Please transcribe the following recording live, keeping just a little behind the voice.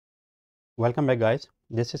Welcome back, guys.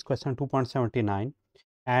 This is question 2.79,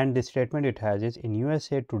 and the statement it has is in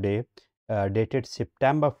USA Today, dated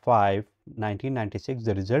September 5, 1996,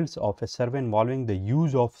 the results of a survey involving the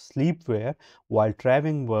use of sleepwear while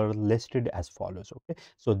traveling were listed as follows. Okay,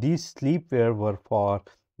 so these sleepwear were for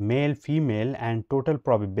male, female, and total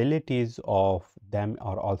probabilities of them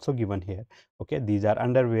are also given here. Okay, these are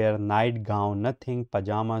underwear, nightgown, nothing,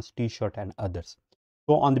 pajamas, t-shirt, and others.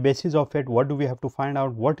 So on the basis of it, what do we have to find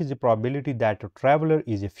out? What is the probability that a traveler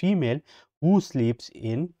is a female who sleeps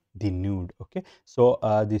in the nude? Okay, so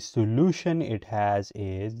the solution it has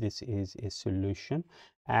is, this is a solution,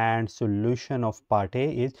 and solution of part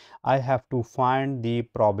A is I have to find the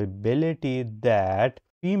probability that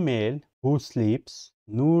female who sleeps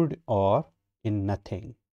nude or in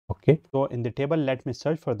nothing. Okay, so in the table, let me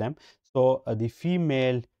search for them. So the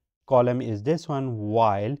female column is this one,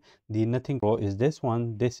 while the nothing row is this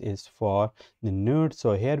one. This is for the nude.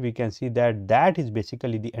 So here we can see that that is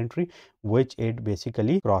basically the entry which it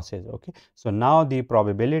basically crosses. Okay, so now the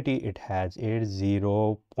probability it has is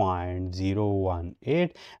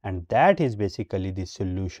 0.018, and that is basically the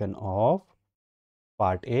solution of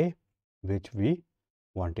part A which we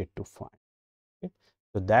wanted to find. Okay,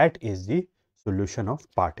 so that is the solution of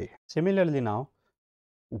part A. Similarly, now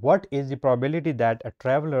what is the probability that a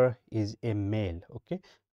traveler is a male? Okay,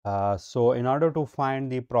 so in order to find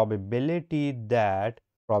the probability that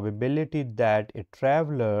a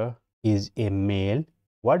traveler is a male,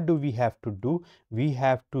 what do we have to do? We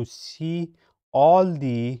have to see all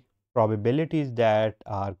the probabilities that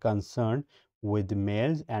are concerned with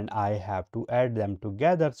males, and I have to add them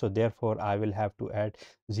together. So therefore I will have to add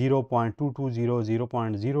 0.220,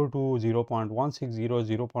 0.02,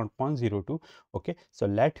 0.160, 0.102. Okay, so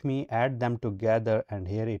let me add them together, and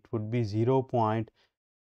here it would be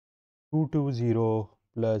 0.220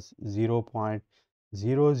 plus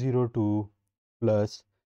 0.002 plus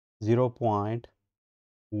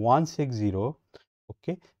 0.160.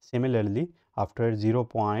 Okay, similarly after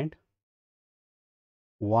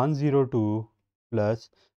 0.102 plus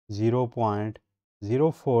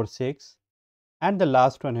 0.046, and the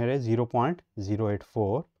last one here is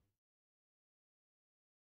 0.084,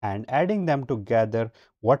 and adding them together,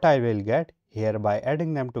 what I will get here, by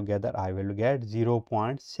adding them together I will get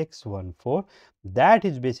 0.614. That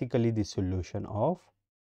is basically the solution of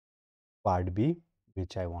part B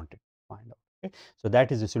which I wanted to find out. Okay, so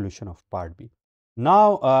that is the solution of part B.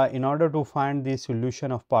 Now in order to find the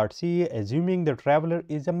solution of part C, assuming the traveler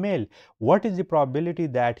is a male, what is the probability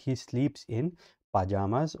that he sleeps in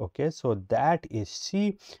pajamas? Okay, so that is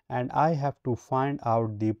C, and I have to find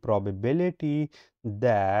out the probability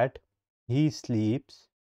that he sleeps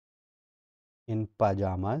in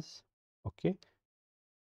pajamas. Okay,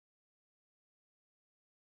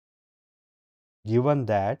 given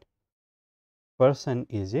that person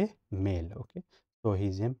is a male. Okay, so he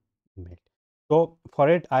is a male. So for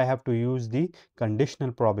it I have to use the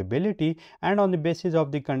conditional probability, and on the basis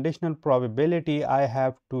of the conditional probability I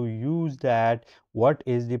have to use that what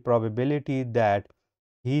is the probability that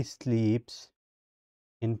he sleeps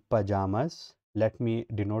in pajamas. Let me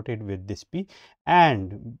denote it with this P,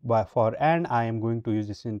 and for and I am going to use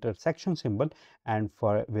this intersection symbol, and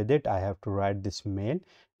for with it I have to write this male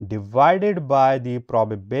divided by the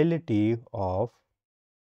probability of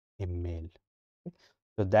a male. Okay,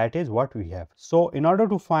 so that is what we have. So in order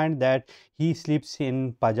to find that he sleeps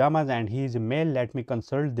in pajamas and he is a male, let me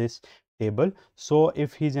consult this table. So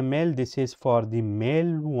if he is a male, this is for the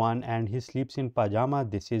male one, and he sleeps in pajama,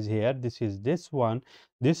 this is here, this is this one,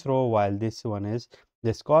 this row, while this one is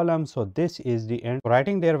this column. So this is the end.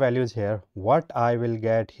 Writing their values here, what I will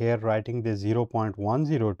get here, writing this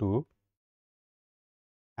 0.102,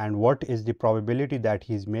 and what is the probability that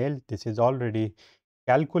he is male, this is already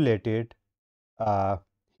calculated uh,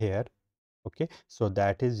 here. Okay, so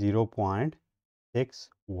that is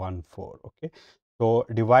 0.614. Okay, so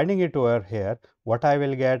dividing it over here, what I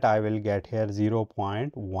will get here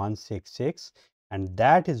 0.166, and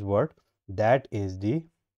that is the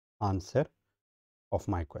answer of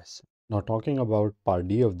my question. Now talking about part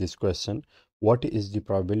D of this question, what is the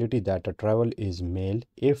probability that a travel is male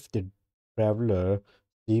if the traveler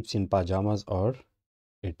sleeps in pajamas or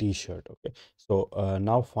a t-shirt? Okay, so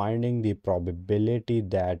now finding the probability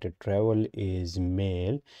that a travel is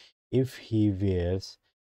male if he wears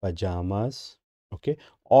pajamas, okay,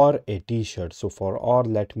 or a t-shirt. So for or,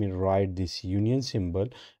 let me write this union symbol,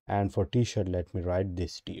 and for t-shirt let me write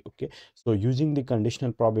this T. Okay, so using the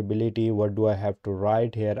conditional probability, what do I have to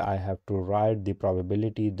write here? I have to write the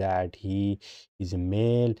probability that he is a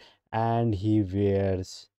male and he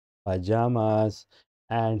wears pajamas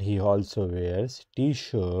and he also wears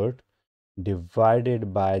t-shirt,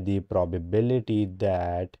 divided by the probability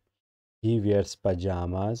that he wears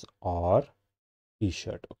pajamas or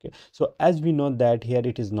t-shirt. Okay, so as we know that here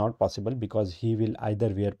it is not possible because he will either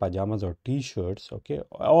wear pajamas or t-shirts. Okay,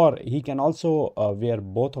 or he can also wear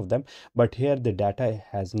both of them, but here the data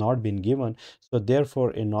has not been given. So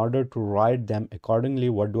therefore, in order to write them accordingly,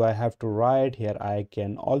 what do I have to write here? I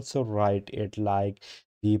can also write it like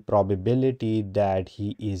the probability that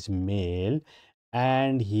he is male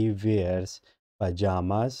and he wears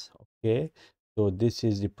pajamas. Okay, so this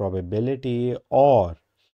is the probability, or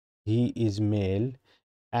he is male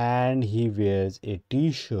and he wears a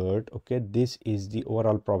t-shirt. Okay, this is the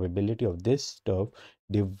overall probability of this stuff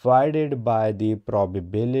divided by the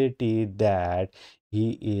probability that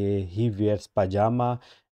he wears pajama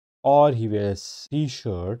or he wears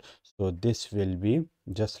t-shirt. So this will be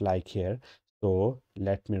just like here. So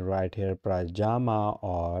let me write here pajama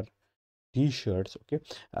or t-shirts. Okay,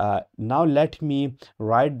 now let me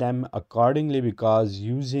write them accordingly, because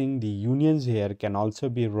using the unions here can also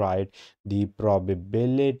be write the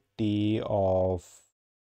probability of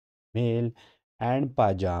male and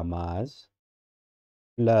pajamas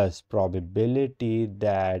plus probability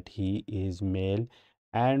that he is male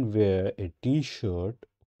and wear a t-shirt.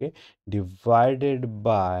 Okay, divided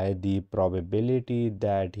by the probability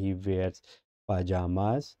that he wears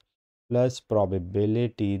pajamas plus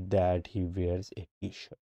probability that he wears a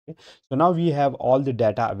t-shirt. Okay, so now we have all the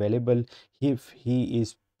data available. If he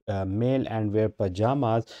is male and wear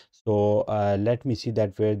pajamas, so let me see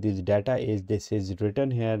that where this data is. This is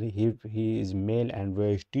written here. If he is male and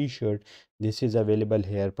wears t-shirt, this is available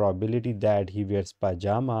here. Probability that he wears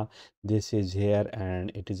pajama, this is here,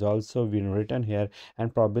 and it is also been written here,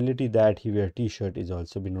 and probability that he wear t-shirt is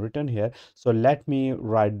also been written here. So let me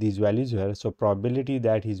write these values here. So probability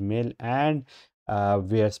that he's male and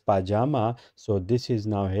wears pajama, so this is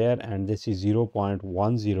now here, and this is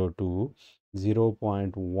 0.102.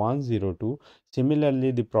 0.102.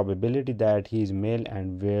 Similarly, the probability that he is male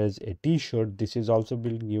and wears a t-shirt, this is also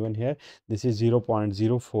been given here. This is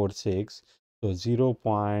 0.046. So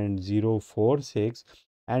 0.046,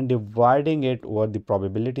 and dividing it over the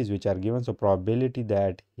probabilities which are given. So probability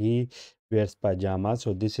that he wears pajamas,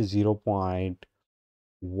 so this is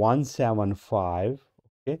 0.175.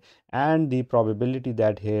 Okay, and the probability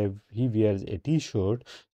that he wears a t-shirt,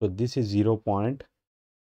 so this is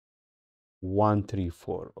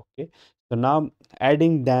 0.134. Okay, so now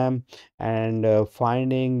adding them and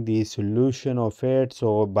finding the solution of it.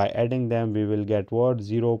 So by adding them we will get what?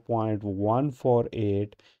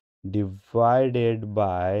 0.148 divided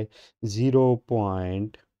by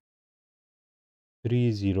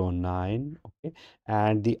 0.309. Okay,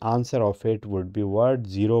 and the answer of it would be what?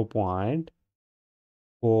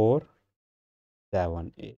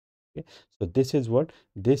 0.478. Okay, so this is what?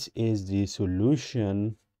 This is the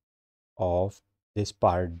solution of this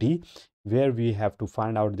part D, where we have to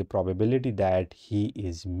find out the probability that he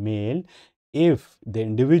is male, if the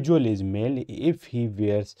individual is male, if he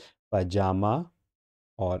wears pajama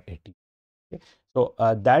or a t. Okay. So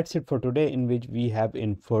that's it for today, in which we have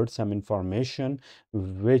inferred some information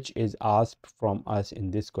which is asked from us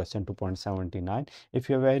in this question 2.79. If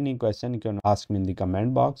you have any question, you can ask me in the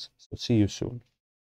comment box. So see you soon.